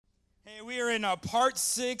Hey, we are in part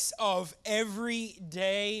 6 of every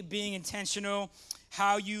day being intentional,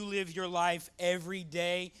 how you live your life every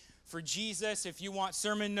day for Jesus. If you want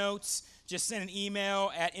sermon notes, just send an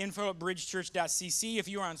email at info@bridgechurch.cc. If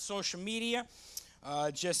you're on social media,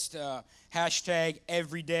 just hashtag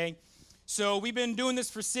everyday. So we've been doing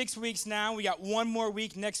this for 6 weeks now. We got one more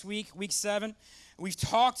week next week, week 7. We've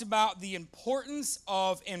talked about the importance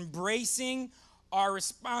of embracing our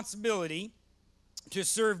responsibility to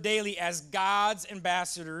serve daily as God's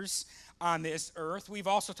ambassadors on this earth. We've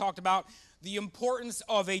also talked about the importance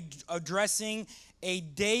of addressing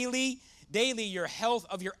daily your health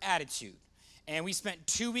of your attitude. And we spent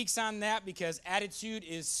 2 weeks on that because attitude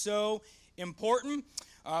is so important.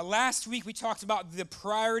 Last week we talked about the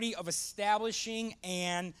priority of establishing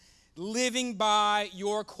and living by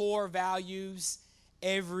your core values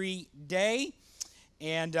every day.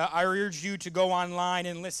 And I urge you to go online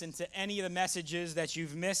and listen to any of the messages that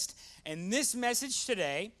you've missed. And this message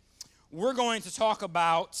today, we're going to talk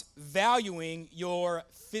about valuing your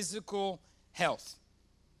physical health.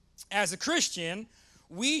 As a Christian,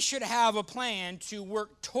 we should have a plan to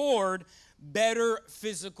work toward better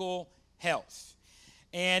physical health.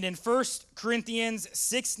 And in 1 Corinthians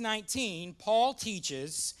 6:19, Paul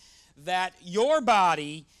teaches that your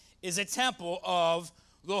body is a temple of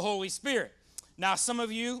the Holy Spirit. Now, some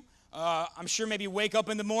of you, I'm sure maybe wake up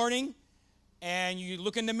in the morning and you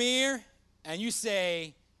look in the mirror and you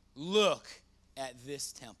say, look at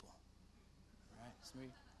this temple. Right?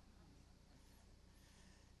 Sweet.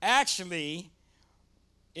 Actually,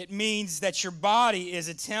 it means that your body is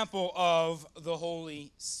a temple of the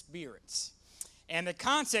Holy Spirit. And the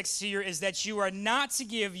context here is that you are not to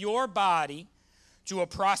give your body to a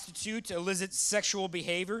prostitute to elicit sexual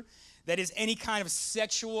behavior, that is any kind of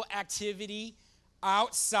sexual activity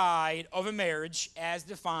outside of a marriage as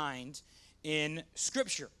defined in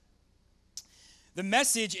Scripture. The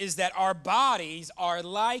message is that our bodies are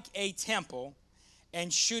like a temple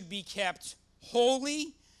and should be kept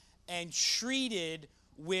holy and treated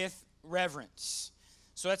with reverence.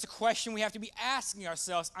 So that's a question we have to be asking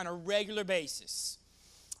ourselves on a regular basis.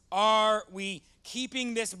 Are we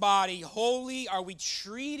keeping this body holy? Are we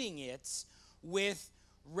treating it with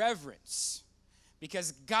reverence?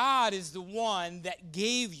 Because God is the one that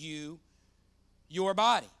gave you your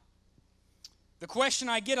body. The question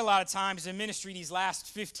I get a lot of times in ministry these last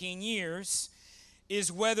 15 years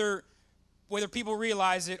is whether people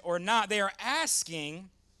realize it or not, they are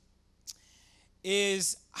asking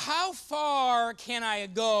is, how far can I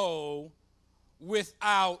go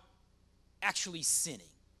without actually sinning?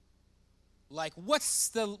 Like, what's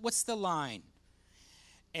the line?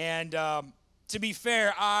 And to be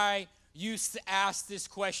fair, I used to ask this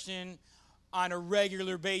question on a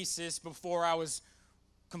regular basis before I was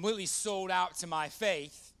completely sold out to my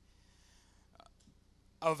faith,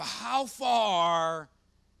 of how far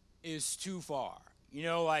is too far? You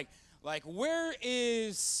know, like where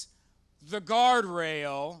is the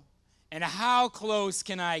guardrail and how close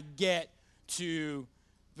can I get to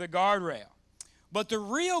the guardrail? But the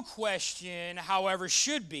real question, however,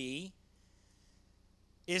 should be,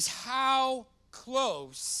 is how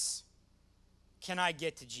close can I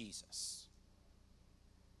get to Jesus?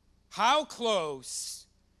 How close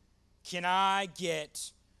can I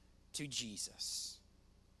get to Jesus?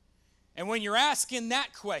 And when you're asking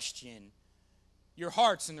that question, your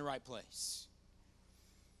heart's in the right place.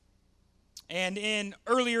 And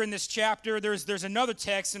earlier in this chapter, there's another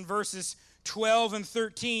text in verses 12 and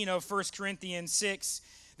 13 of 1 Corinthians 6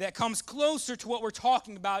 that comes closer to what we're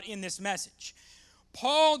talking about in this message.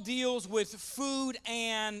 Paul deals with food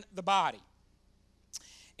and the body.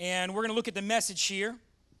 And we're going to look at the message here.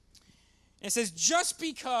 It says, just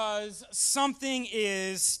because something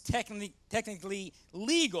is technically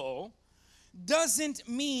legal doesn't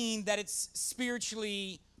mean that it's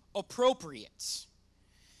spiritually appropriate.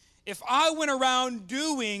 If I went around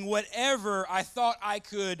doing whatever I thought I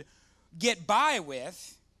could get by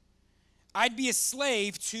with, I'd be a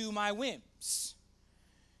slave to my whims.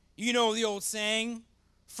 You know the old saying,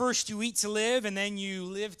 first you eat to live and then you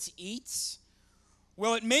live to eat.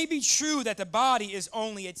 Well, it may be true that the body is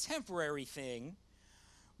only a temporary thing,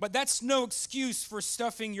 but that's no excuse for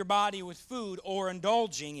stuffing your body with food or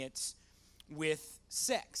indulging it with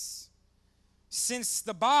sex. Since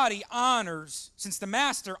the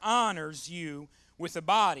master honors you with the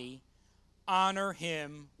body, honor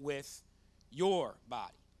him with your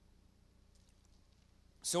body.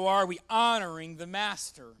 So are we honoring the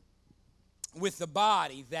master with the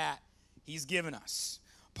body that he's given us?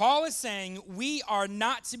 Paul is saying we are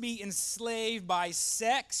not to be enslaved by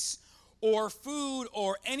sex or food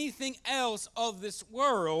or anything else of this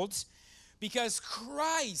world, because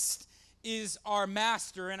Christ is our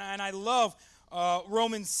master. And I love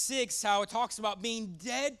Romans 6, how it talks about being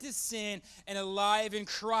dead to sin and alive in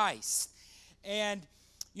Christ. And,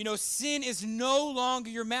 you know, sin is no longer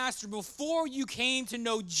your master. Before you came to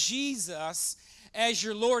know Jesus as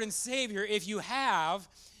your Lord and Savior, if you have,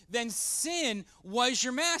 then sin was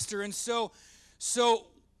your master. And so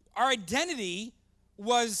our identity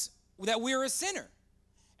was that we were a sinner.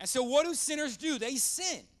 And so what do sinners do? They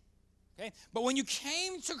sin. Okay? But when you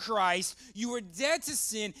came to Christ, you were dead to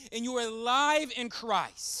sin and you were alive in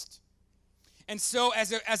Christ. And so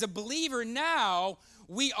as a believer now,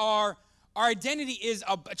 our identity is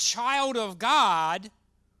a child of God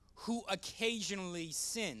who occasionally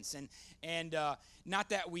sins. And not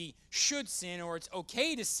that we should sin or it's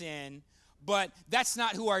okay to sin, but that's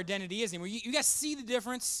not who our identity is anymore. You guys see the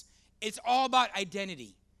difference? It's all about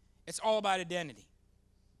identity. It's all about identity.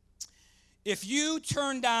 If you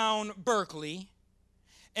turn down Berkeley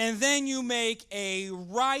and then you make a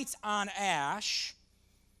right on Ash,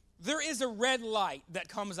 there is a red light that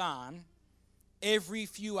comes on every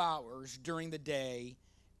few hours during the day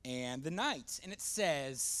and the night. And it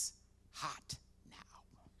says, hot now.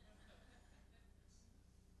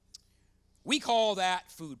 We call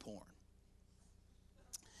that food porn.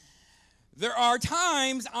 There are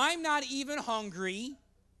times I'm not even hungry,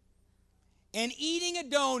 and eating a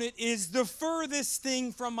donut is the furthest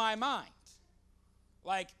thing from my mind.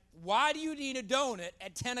 Like, why do you need a donut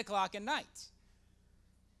at 10 o'clock at night?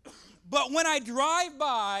 But when I drive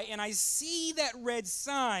by and I see that red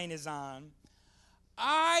sign is on,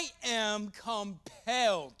 I am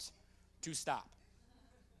compelled to stop.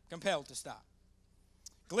 Compelled to stop.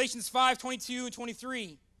 Galatians 5:22 and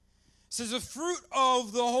 23 says the fruit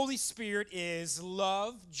of the Holy Spirit is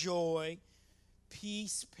love, joy,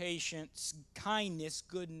 peace, patience, kindness,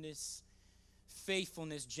 goodness,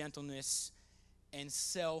 faithfulness, gentleness, and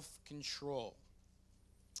self-control.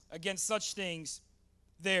 Against such things,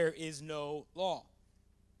 there is no law.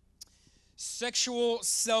 Sexual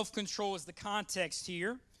self-control is the context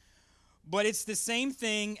here, but it's the same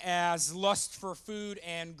thing as lust for food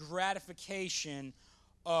and gratification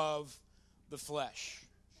of the flesh.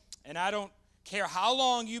 And I don't care how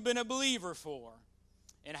long you've been a believer for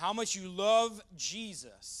and how much you love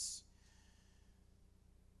Jesus,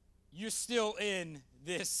 you're still in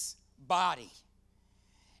this body.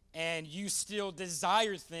 And you still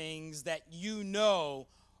desire things that you know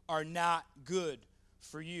are not good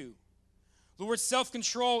for you. The word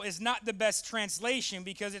self-control is not the best translation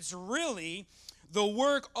because it's really the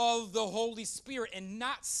work of the Holy Spirit and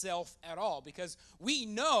not self at all. Because we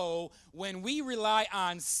know when we rely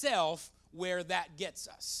on self where that gets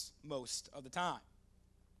us most of the time.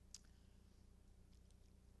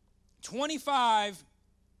 25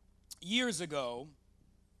 years ago,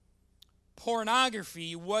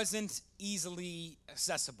 pornography wasn't easily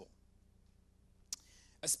accessible,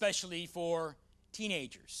 especially for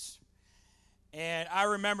teenagers. And I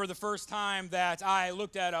remember the first time that I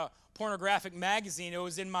looked at a pornographic magazine. It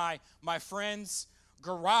was in my friend's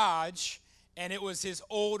garage, and it was his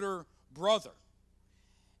older brother.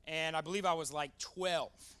 And I believe I was like 12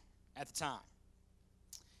 at the time.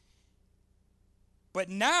 But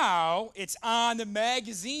now it's on the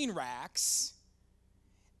magazine racks,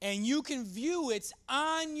 and you can view it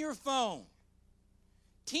on your phone.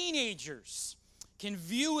 Teenagers can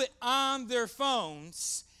view it on their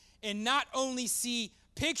phones and not only see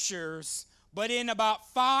pictures, but in about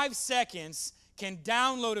 5 seconds can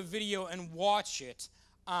download a video and watch it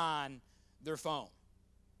on their phone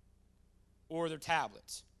or their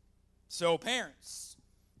tablet. So parents,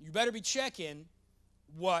 you better be checking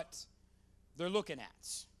what they're looking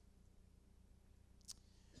at.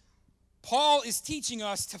 Paul is teaching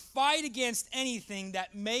us to fight against anything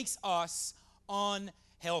that makes us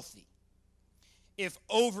unhealthy. If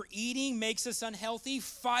overeating makes us unhealthy,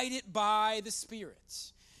 fight it by the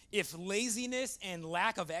Spirit. If laziness and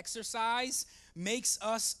lack of exercise makes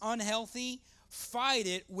us unhealthy, fight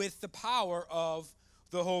it with the power of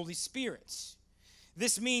the Holy Spirit.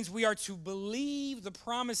 This means we are to believe the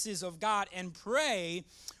promises of God and pray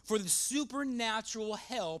for the supernatural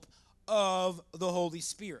help of the Holy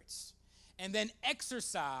Spirit. And then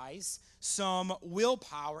exercise some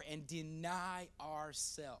willpower and deny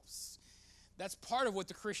ourselves. That's part of what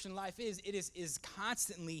the Christian life is. It is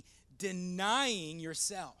constantly denying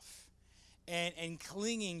yourself and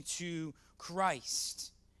clinging to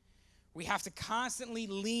Christ. We have to constantly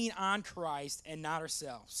lean on Christ and not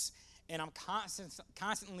ourselves. And I'm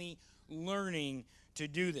constantly learning to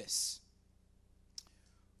do this.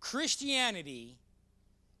 Christianity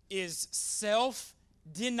is self-denial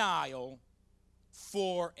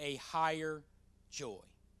for a higher joy.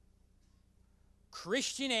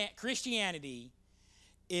 Christianity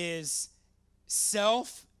is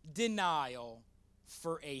self-denial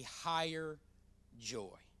for a higher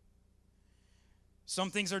joy. Some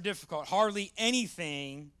things are difficult. Hardly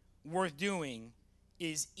anything worth doing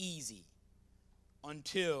is easy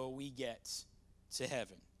until we get to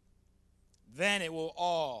heaven. Then it will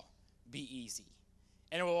all be easy.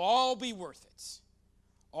 And it will all be worth it.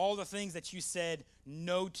 All the things that you said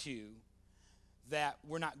no to that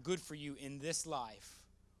were not good for you in this life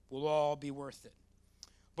will all be worth it.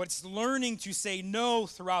 But it's learning to say no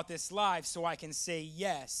throughout this life so I can say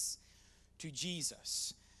yes to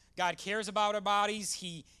Jesus. God cares about our bodies.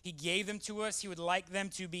 He gave them to us. He would like them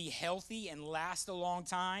to be healthy and last a long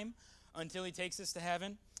time until he takes us to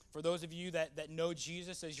heaven. For those of you that know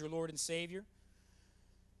Jesus as your Lord and Savior.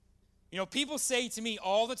 You know, people say to me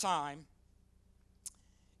all the time,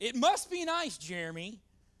 it must be nice, Jeremy,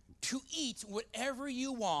 to eat whatever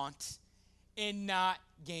you want and not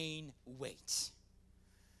gain weight.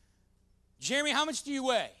 Jeremy, how much do you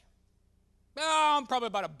weigh? Oh, I'm probably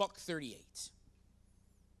about $138.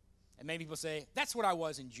 And many people say, that's what I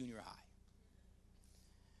was in junior high.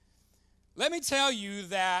 Let me tell you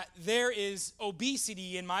that there is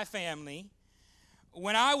obesity in my family.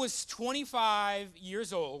 When I was 25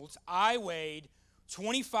 years old, I weighed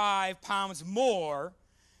 25 pounds more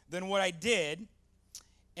than what I did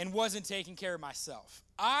and wasn't taking care of myself.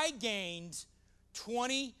 I gained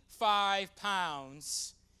 25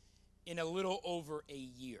 pounds in a little over a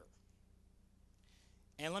year.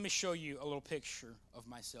 And let me show you a little picture of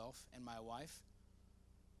myself and my wife.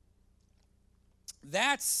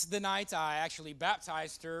 That's the night I actually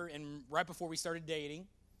baptized her, and right before we started dating.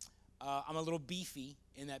 I'm a little beefy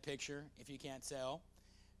in that picture, if you can't tell,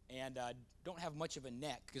 and don't have much of a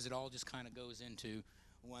neck because it all just kind of goes into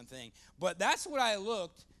one thing. But that's what I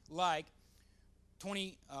looked like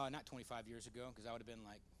not 25 years ago, because I would have been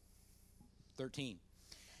like 13.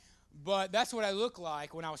 But that's what I looked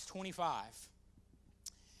like when I was 25.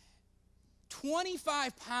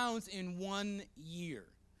 25 pounds in 1 year.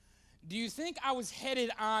 Do you think I was headed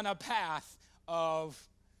on a path of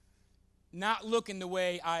not looking the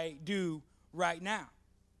way I do right now?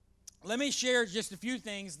 Let me share just a few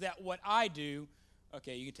things that what I do.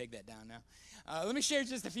 Okay, you can take that down now. Let me share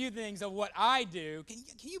just a few things of what I do. Can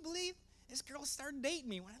you believe this girl started dating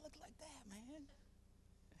me when I looked like that, man?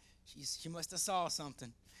 She must have saw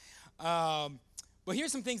something. But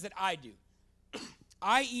here's some things that I do.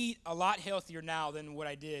 I eat a lot healthier now than what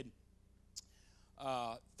I did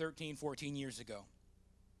 13, 14 years ago.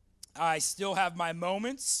 I still have my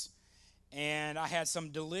moments, and I had some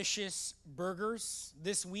delicious burgers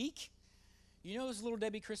this week. You know those Little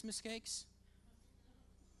Debbie Christmas cakes?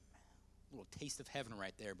 A little taste of heaven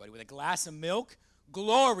right there, buddy. With a glass of milk.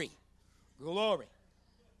 Glory. Glory.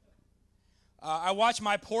 I watch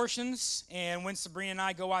my portions, and when Sabrina and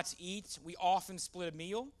I go out to eat, we often split a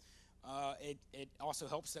meal. It also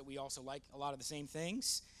helps that we also like a lot of the same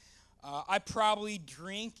things. I probably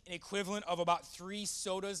drink an equivalent of about 3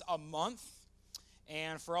 sodas a month.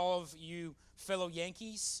 And for all of you fellow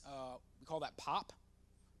Yankees, we call that pop.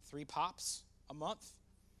 3 pops a month.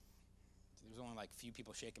 There's only like a few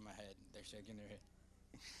people shaking my head. They're shaking their head.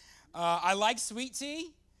 I like sweet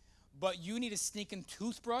tea, but you need a stinking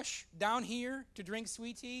toothbrush down here to drink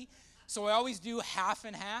sweet tea. So I always do half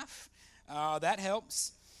and half. That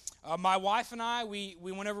helps. My wife and I, we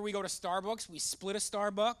whenever we go to Starbucks, we split a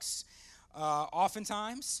Starbucks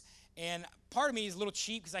oftentimes. And part of me is a little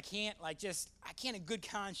cheap because I can't in good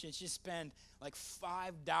conscience just spend like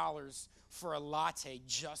 $5 for a latte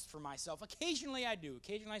just for myself. Occasionally I do.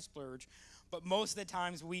 Occasionally I splurge. But most of the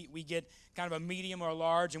times we get kind of a medium or a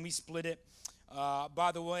large and we split it.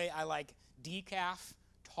 By the way, I like decaf,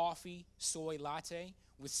 toffee, soy latte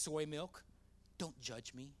with soy milk. Don't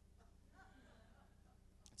judge me.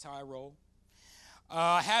 That's how I roll.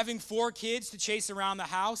 Having 4 kids to chase around the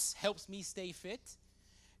house helps me stay fit.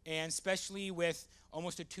 And especially with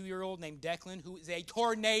almost a 2-year-old named Declan, who is a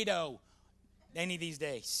tornado any of these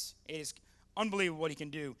days. It is unbelievable what he can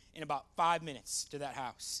do in about 5 minutes to that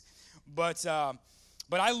house. But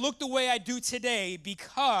I look the way I do today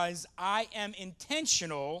because I am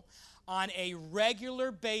intentional on a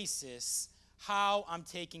regular basis how I'm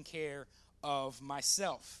taking care of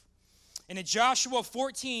myself. And in Joshua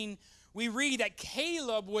 14, we read that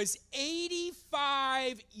Caleb was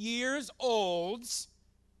 85 years old,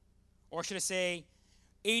 or should I say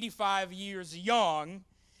 85 years young,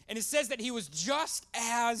 and it says that he was just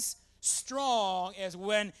as strong as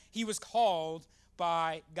when he was called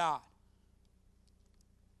by God.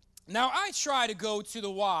 Now, I try to go to the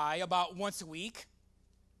Y about once a week.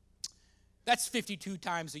 That's 52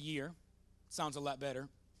 times a year. Sounds a lot better.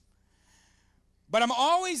 But I'm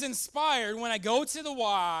always inspired when I go to the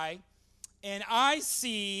Y and I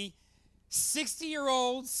see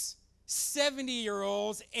 60-year-olds,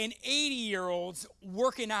 70-year-olds, and 80-year-olds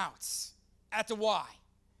working out at the Y.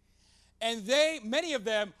 And many of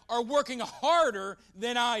them are working harder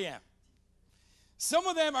than I am. Some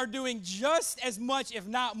of them are doing just as much, if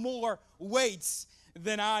not more, weights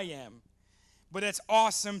than I am. But it's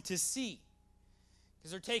awesome to see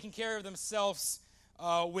because they're taking care of themselves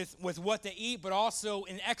with what they eat, but also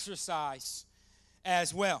in exercise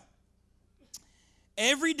as well.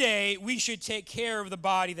 Every day, we should take care of the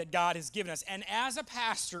body that God has given us. And as a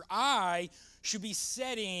pastor, I should be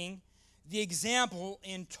setting the example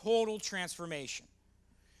in total transformation.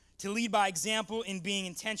 To lead by example in being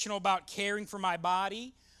intentional about caring for my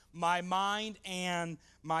body, my mind, and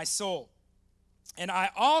my soul. And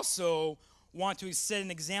I also want to set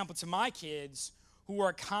an example to my kids who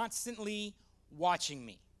are constantly watching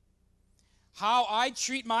me. How I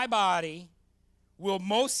treat my body will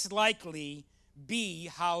most likely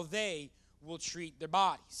be how they will treat their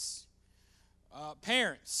bodies.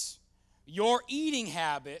 Parents, your eating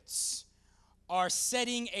habits are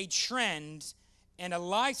setting a trend and a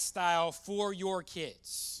lifestyle for your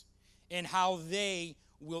kids and how they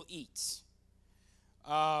will eat.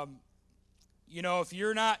 If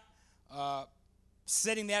you're not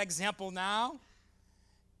setting that example now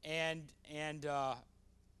and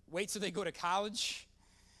wait till they go to college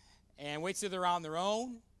and wait till they're on their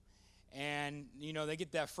own and, they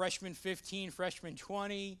get that freshman 15, freshman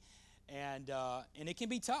 20, and it can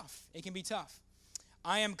be tough. It can be tough.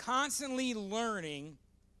 I am constantly learning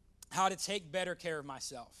how to take better care of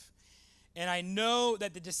myself. And I know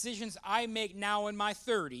that the decisions I make now in my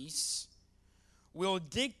 30s will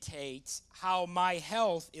dictate how my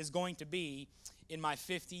health is going to be in my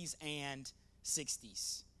 50s and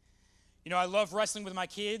 60s. I love wrestling with my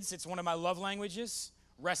kids. It's one of my love languages,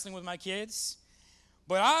 wrestling with my kids.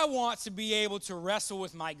 But I want to be able to wrestle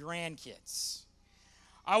with my grandkids.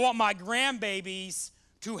 I want my grandbabies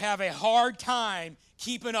to have a hard time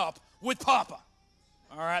keeping up with Papa.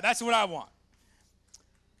 All right, that's what I want.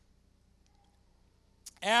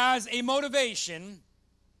 As a motivation,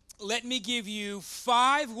 let me give you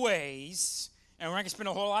 5 ways, and we're not going to spend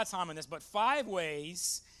a whole lot of time on this, but 5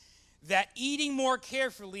 ways that eating more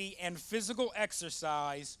carefully and physical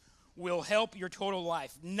exercise will help your total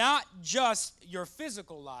life. Not just your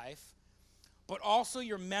physical life, but also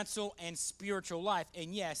your mental and spiritual life.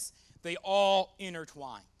 And yes, they all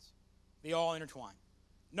intertwine. They all intertwine.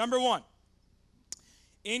 Number 1,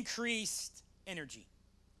 increased energy.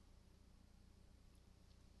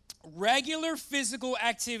 Regular physical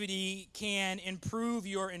activity can improve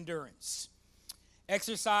your endurance.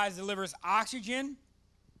 Exercise delivers oxygen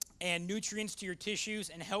and nutrients to your tissues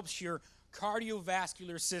and helps your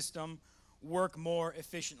cardiovascular system work more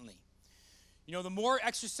efficiently. The more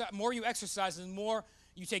you exercise, the more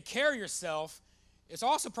you take care of yourself, it's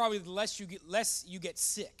also probably the less you get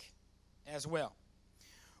sick as well.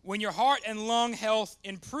 When your heart and lung health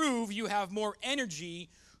improve, you have more energy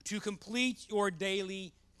to complete your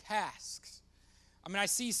daily tasks. I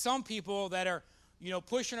see some people that are,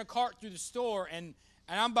 pushing a cart through the store and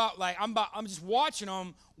I'm just watching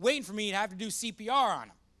them, waiting for me to have to do CPR on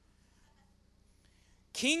them.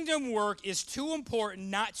 Kingdom work is too important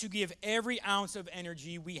not to give every ounce of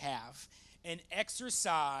energy we have, and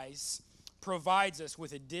exercise provides us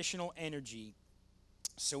with additional energy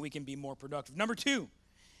so we can be more productive. Number 2,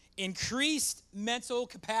 increased mental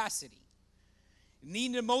capacity.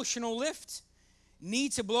 Need an emotional lift?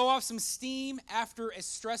 Need to blow off some steam after a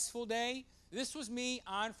stressful day? This was me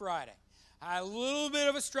on Friday. I had a little bit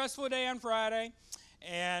of a stressful day on Friday,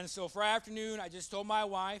 and so Friday afternoon, I just told my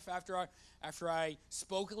wife after I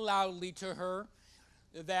spoke loudly to her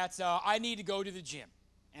that I need to go to the gym.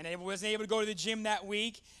 And I wasn't able to go to the gym that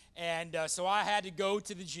week, and so I had to go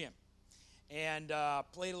to the gym and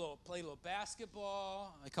play a little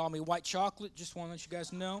basketball. They call me white chocolate, just want to let you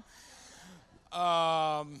guys know.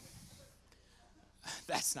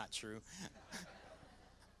 That's not true.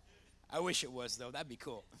 I wish it was, though. That'd be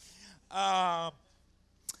cool. And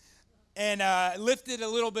lifted a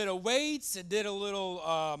little bit of weights, and did a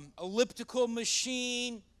little elliptical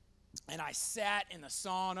machine, and I sat in the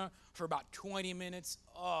sauna for about 20 minutes.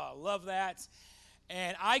 Oh, I love that.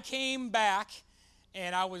 And I came back,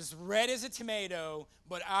 and I was red as a tomato,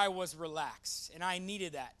 but I was relaxed, and I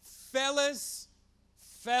needed that. Fellas,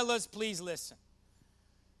 please listen.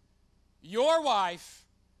 Your wife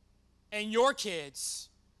and your kids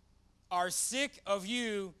are sick of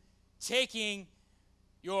you taking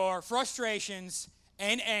your frustrations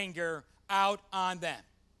and anger out on them.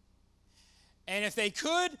 And if they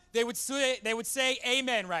could, they would say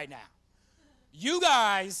amen right now. You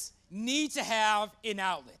guys need to have an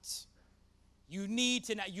outlet. You need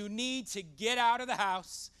to get out of the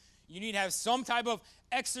house. You need to have some type of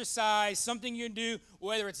exercise, something you can do,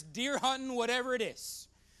 whether it's deer hunting, whatever it is.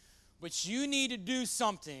 But you need to do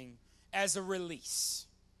something as a release.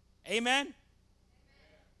 Amen?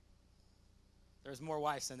 There's more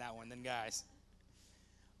wives in that one than guys.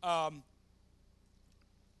 A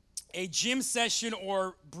gym session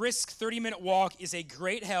or brisk 30-minute walk is a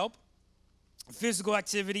great help. Physical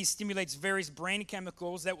activity stimulates various brain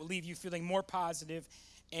chemicals that will leave you feeling more positive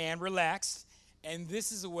and relaxed. And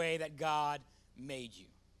this is the way that God made you.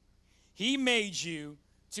 He made you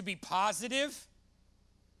to be positive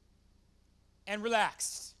and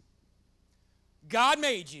relaxed. God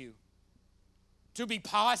made you to be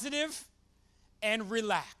positive and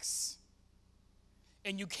relax.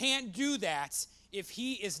 And you can't do that if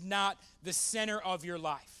He is not the center of your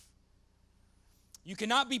life. You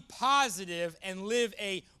cannot be positive and live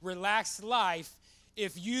a relaxed life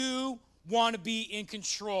if you want to be in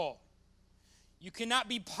control. You cannot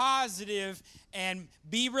be positive and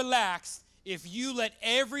be relaxed if you let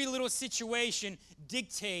every little situation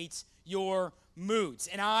dictate your moods.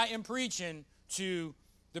 And I am preaching to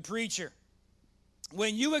the preacher.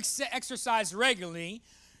 When you exercise regularly,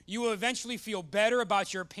 you will eventually feel better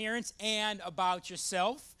about your appearance and about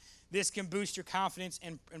yourself. This can boost your confidence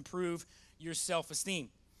and improve your self-esteem.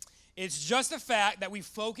 It's just a fact that we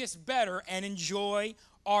focus better and enjoy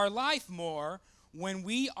our life more when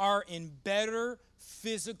we are in better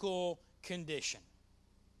physical condition.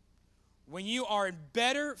 When you are in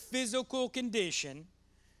better physical condition,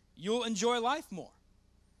 you'll enjoy life more.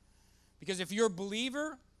 Because if you're a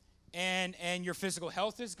believer and your physical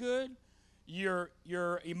health is good, your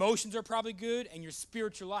emotions are probably good, and your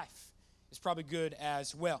spiritual life is probably good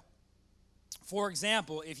as well. For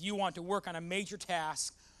example, if you want to work on a major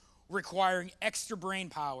task requiring extra brain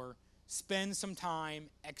power, spend some time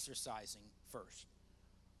exercising first.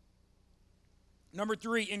 Number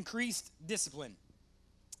 3, increased discipline.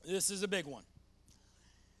 This is a big one.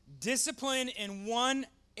 Discipline in one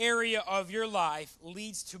area of your life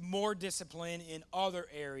leads to more discipline in other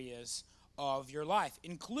areas of your life,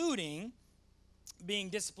 including being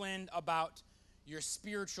disciplined about your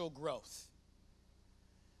spiritual growth.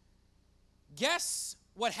 Guess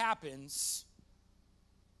what happens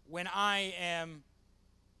when I am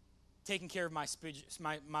taking care of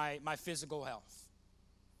my physical health?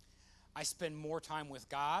 I spend more time with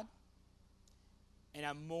God, and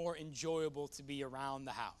I'm more enjoyable to be around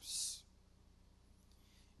the house.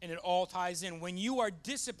 And it all ties in. When you are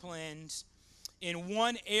disciplined in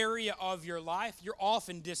one area of your life, you're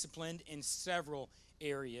often disciplined in several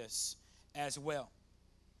areas as well,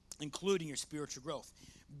 including your spiritual growth.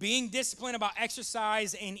 Being disciplined about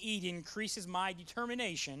exercise and eating increases my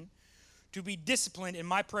determination to be disciplined in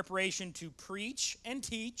my preparation to preach and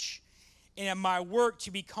teach, and in my work to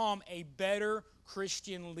become a better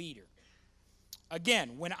Christian leader.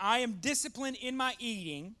 Again, when I am disciplined in my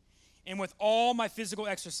eating and with all my physical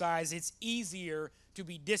exercise, it's easier to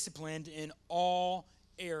be disciplined in all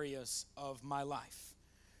areas of my life.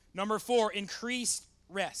 Number 4, increased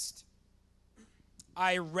rest.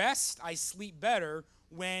 I rest, I sleep better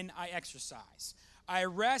when I exercise. I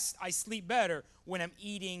rest, I sleep better when I'm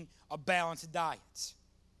eating a balanced diet.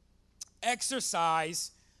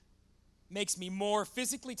 Exercise makes me more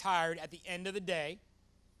physically tired at the end of the day,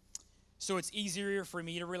 so it's easier for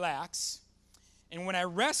me to relax. And when I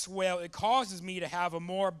rest well, it causes me to have a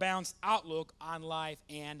more balanced outlook on life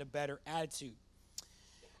and a better attitude.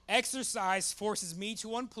 Exercise forces me to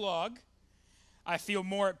unplug. I feel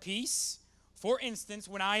more at peace. For instance,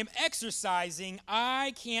 when I am exercising,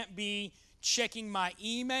 I can't be checking my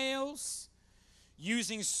emails,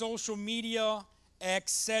 using social media,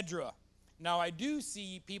 etc. Now, I do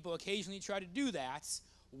see people occasionally try to do that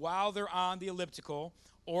while they're on the elliptical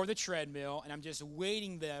or the treadmill, and I'm just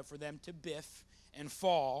waiting there for them to biff and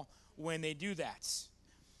fall when they do that.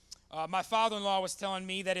 My father-in-law was telling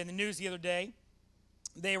me that in the news the other day,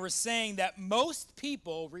 they were saying that most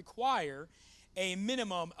people require a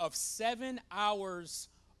minimum of 7 hours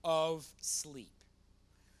of sleep.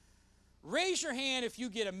 Raise your hand if you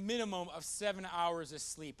get a minimum of 7 hours of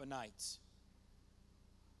sleep a night.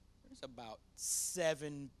 There's about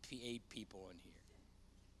 7, 8 people in here.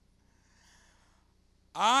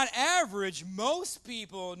 On average, most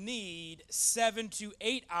people need 7 to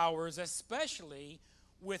 8 hours, especially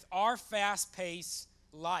with our fast-paced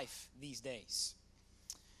life these days.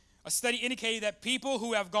 A study indicated that people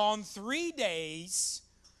who have gone 3 days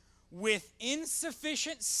with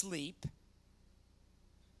insufficient sleep,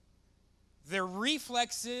 their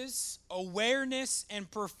reflexes, awareness, and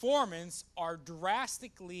performance are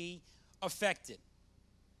drastically affected.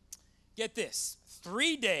 Get this,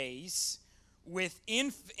 3 days with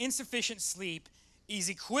insufficient sleep is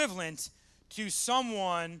equivalent to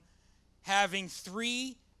someone having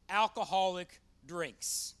 3 alcoholic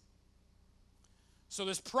drinks. So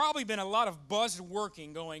there's probably been a lot of buzzed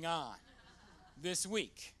working going on this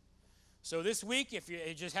week. So this week, if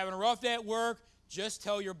you're just having a rough day at work, just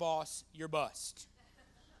tell your boss you're buzzed.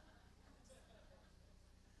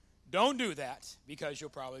 Don't do that because you'll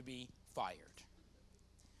probably be fired.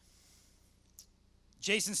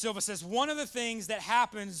 Jason Silva says, one of the things that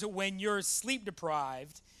happens when you're sleep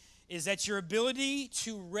deprived is that your ability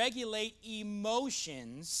to regulate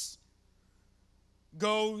emotions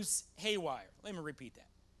goes haywire. Let me repeat that.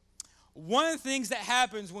 One of the things that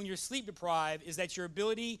happens when you're sleep deprived is that your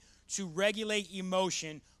ability to regulate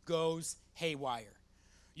emotion goes haywire.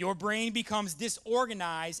 Your brain becomes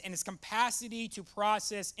disorganized, and its capacity to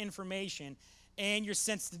process information and your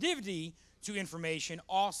sensitivity to information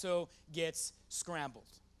also gets scrambled.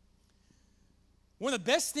 One of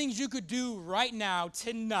the best things you could do right now,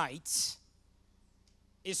 tonight,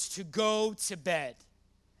 is to go to bed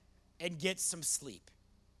and get some sleep.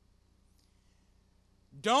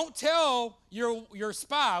 Don't tell your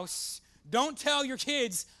spouse, don't tell your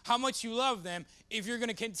kids how much you love them if you're going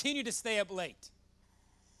to continue to stay up late.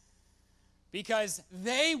 Because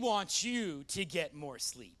they want you to get more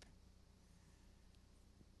sleep.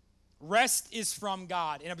 Rest is from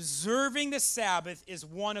God, and observing the Sabbath is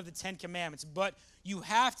one of the 10 Commandments. But you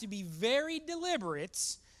have to be very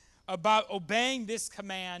deliberate about obeying this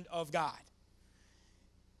command of God.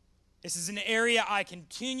 This is an area I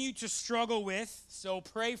continue to struggle with, so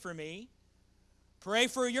pray for me. Pray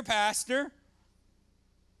for your pastor.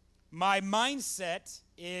 My mindset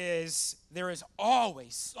is there is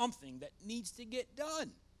always something that needs to get done.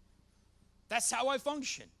 That's how I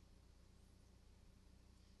function.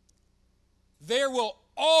 There will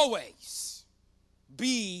always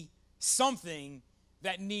be something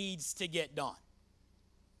that needs to get done.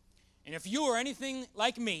 And if you are anything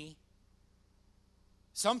like me,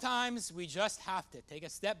 sometimes we just have to take a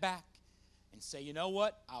step back and say, you know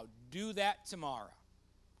what, I'll do that tomorrow,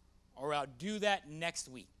 or I'll do that next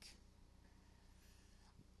week.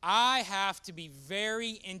 I have to be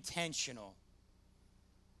very intentional.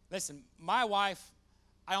 Listen, my wife,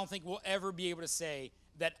 I don't think will ever be able to say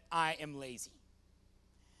that I am lazy.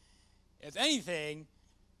 If anything,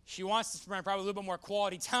 she wants to spend probably a little bit more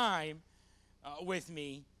quality time with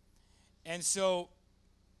me. And so,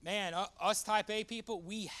 man, us type A people,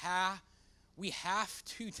 we have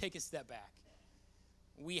to take a step back.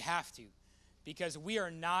 We have to. Because we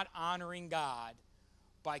are not honoring God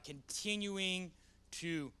by continuing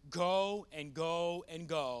to go and go and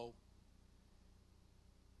go.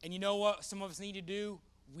 And you know what some of us need to do?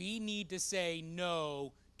 We need to say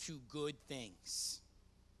no to good things.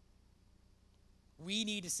 We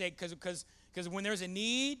need to say, because when there's a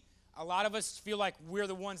need, a lot of us feel like we're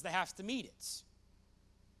the ones that have to meet it.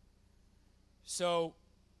 So,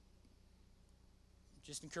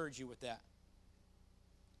 just encourage you with that.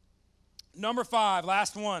 Number 5,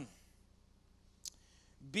 last one.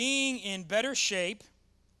 Being in better shape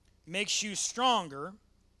makes you stronger,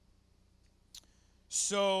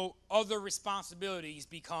 so other responsibilities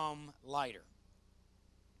become lighter.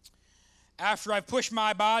 After I've pushed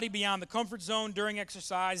my body beyond the comfort zone during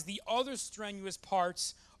exercise, the other strenuous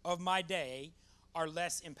parts of my day are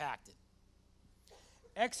less impacted.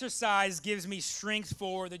 Exercise gives me strength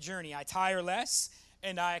for the journey. I tire less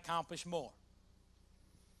and I accomplish more.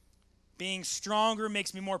 Being stronger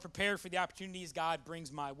makes me more prepared for the opportunities God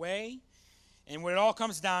brings my way. And when it all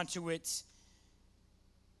comes down to it,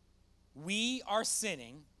 we are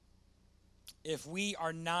sinning if we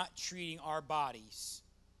are not treating our bodies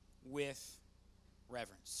with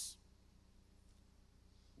reverence.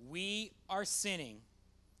 We are sinning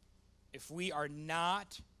if we are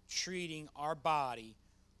not treating our body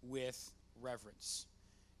with reverence.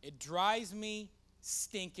 It drives me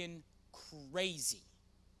stinking crazy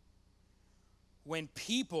when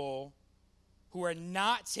people who are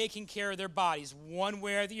not taking care of their bodies one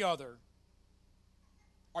way or the other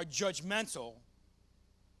are judgmental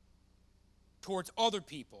towards other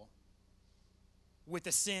people with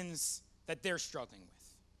the sins that they're struggling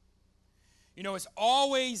with. You know, it's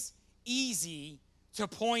always easy to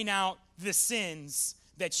point out the sins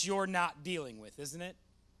that you're not dealing with, isn't it?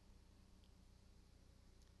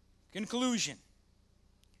 Conclusion.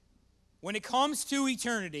 When it comes to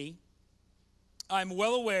eternity, I'm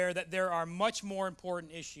well aware that there are much more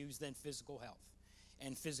important issues than physical health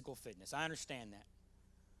and physical fitness. I understand that.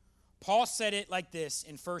 Paul said it like this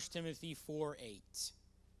in 1 Timothy 4:8.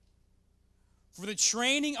 For the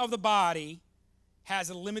training of the body has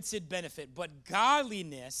a limited benefit, but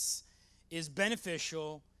godliness is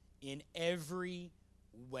beneficial in every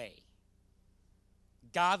way.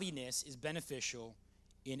 Godliness is beneficial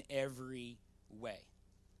in every way.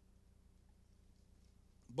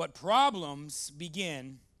 But problems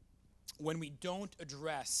begin when we don't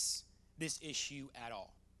address this issue at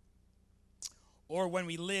all, or when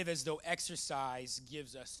we live as though exercise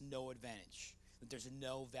gives us no advantage, that there's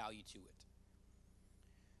no value to it.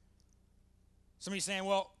 Somebody's saying,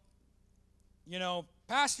 well,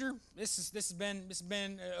 Pastor, this has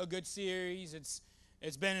been a good series.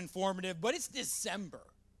 It's been informative, but it's December.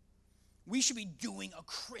 We should be doing a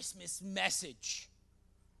Christmas message.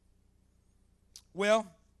 Well,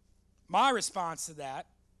 my response to that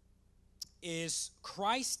is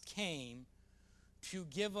Christ came to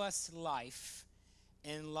give us life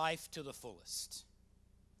and life to the fullest.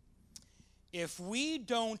 If we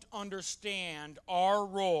don't understand our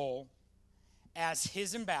role as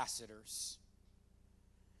his ambassadors,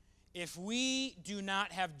 if we do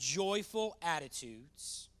not have joyful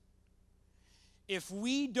attitudes, if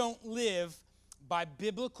we don't live by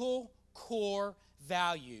biblical core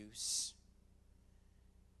values,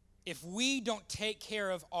 if we don't take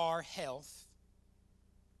care of our health,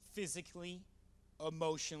 physically,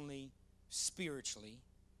 emotionally, spiritually,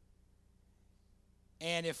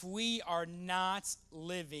 and if we are not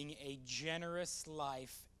living a generous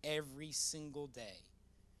life every single day,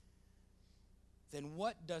 then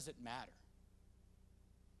what does it matter?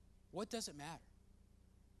 What does it matter?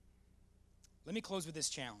 Let me close with this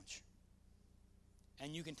challenge,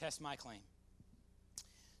 and you can test my claim.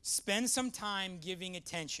 Spend some time giving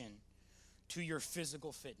attention to your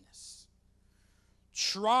physical fitness.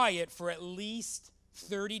 Try it for at least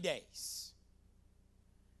 30 days.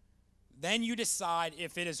 Then you decide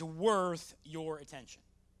if it is worth your attention.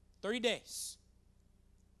 30 days.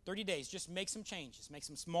 30 days. Just make some changes. Make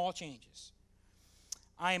some small changes.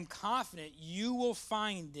 I am confident you will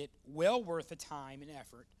find it well worth the time and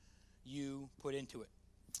effort you put into it.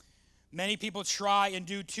 Many people try and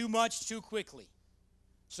do too much too quickly.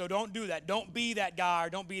 So don't do that. Don't be that guy or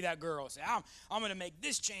don't be that girl. Say, I'm going to make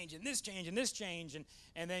this change and this change and this change,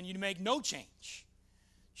 and then you make no change.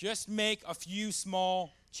 Just make a few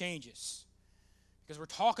small changes. Because we're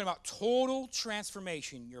talking about total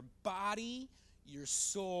transformation. Your body, your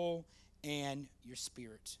soul, and your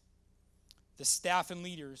spirit. The staff and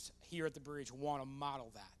leaders here at the Bridge want to model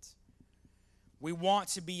that. We want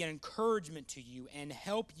to be an encouragement to you and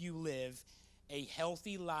help you live a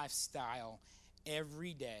healthy lifestyle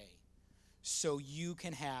every day so you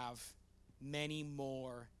can have many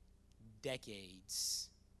more decades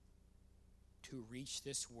to reach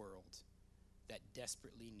this world that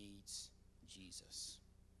desperately needs Jesus.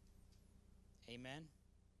 Amen.